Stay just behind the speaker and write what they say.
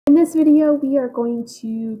this video, we are going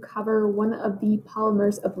to cover one of the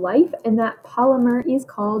polymers of life, and that polymer is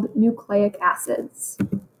called nucleic acids.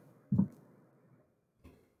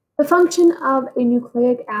 The function of a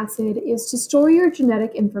nucleic acid is to store your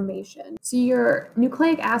genetic information. So your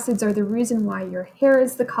nucleic acids are the reason why your hair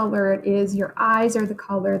is the color it is, your eyes are the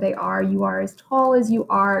color they are, you are as tall as you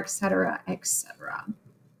are, etc., etc.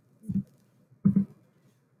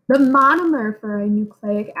 The monomer for a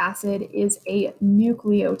nucleic acid is a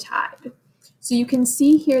nucleotide. So you can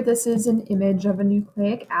see here, this is an image of a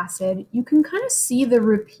nucleic acid. You can kind of see the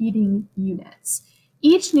repeating units.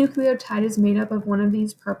 Each nucleotide is made up of one of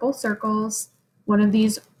these purple circles, one of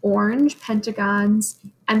these orange pentagons,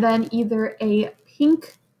 and then either a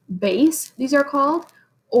pink base, these are called,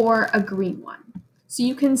 or a green one. So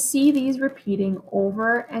you can see these repeating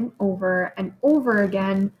over and over and over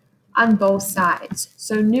again on both sides.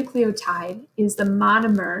 So nucleotide is the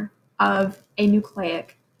monomer of a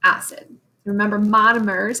nucleic acid. Remember,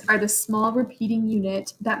 monomers are the small repeating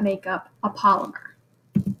unit that make up a polymer.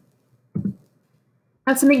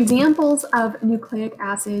 Now, some examples of nucleic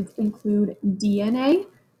acids include DNA,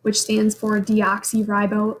 which stands for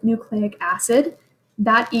deoxyribonucleic acid.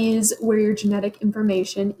 That is where your genetic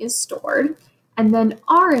information is stored. And then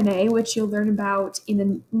RNA, which you'll learn about in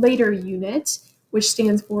a later unit, which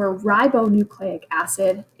stands for ribonucleic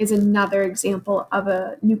acid, is another example of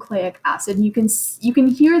a nucleic acid. You can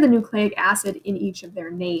hear the nucleic acid in each of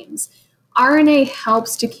their names. RNA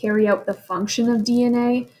helps to carry out the function of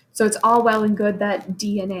DNA, so it's all well and good that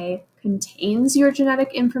DNA contains your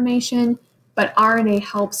genetic information, but RNA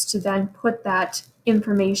helps to then put that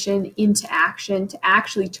information into action to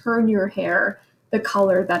actually turn your hair the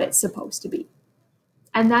color that it's supposed to be.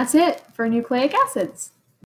 And that's it for nucleic acids.